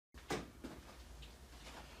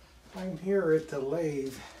I'm here at the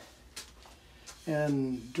lathe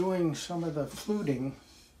and doing some of the fluting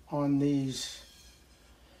on these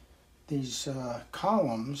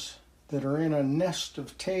columns that are in a nest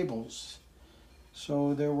of tables.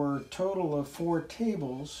 So there were a total of 4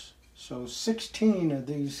 tables, so 16 of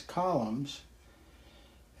these columns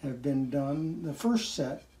have been done. The first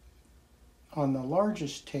set on the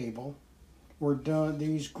largest table were done,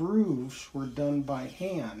 these grooves were done by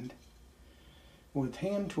hand with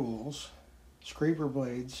hand tools, scraper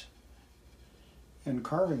blades, and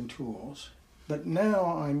carving tools. But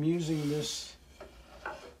now I'm using this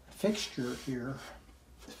fixture here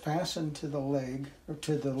fastened to the leg, or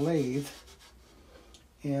to the lathe,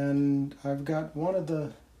 and I've got one of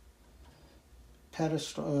the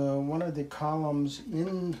pedestal, one of the columns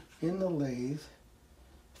in the lathe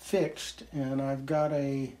fixed, and I've got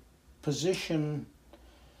a position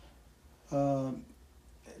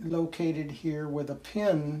located here with a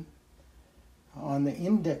pin on the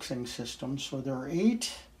indexing system. So there are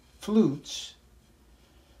 8 flutes,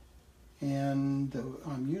 and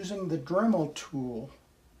I'm using the Dremel tool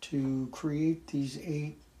to create these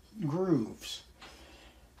 8 grooves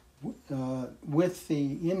with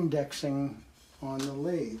the indexing on the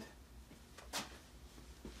lathe.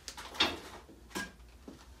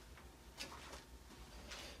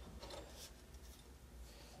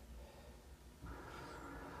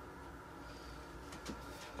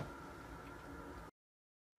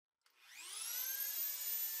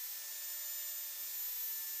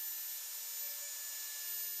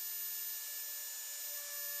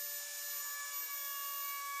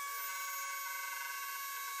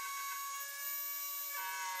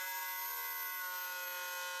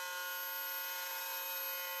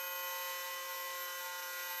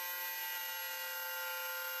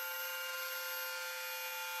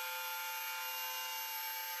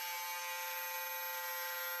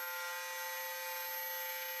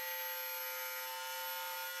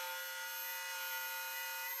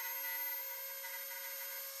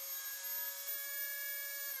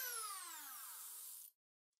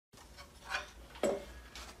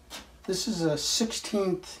 This is a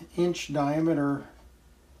 1/16 inch diameter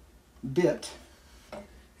bit,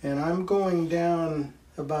 and I'm going down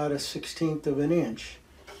about a 1/16 of an inch.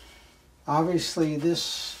 Obviously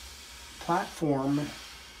this platform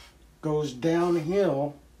goes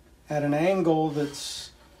downhill at an angle that's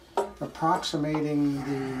approximating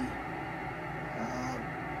the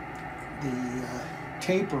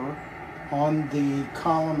taper on the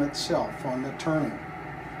column itself, on the turning.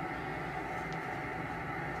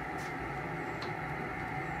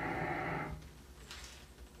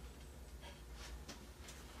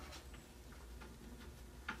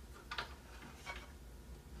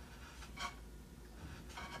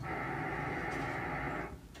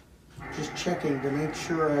 Just checking to make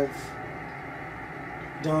sure I've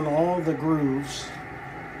done all the grooves.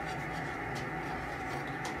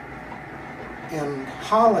 And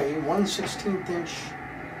holly, 1/16 inch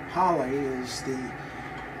holly is the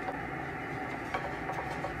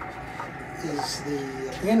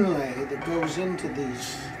inlay that goes into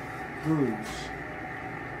these grooves.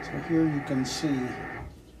 So here you can see,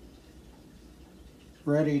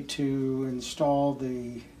 ready to install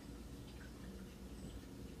the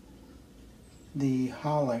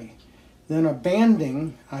holly. Then a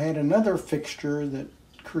banding, I had another fixture that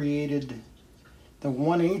created the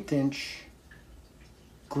 1/8 inch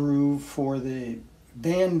groove for the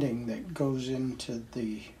banding that goes into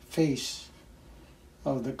the face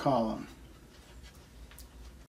of the column.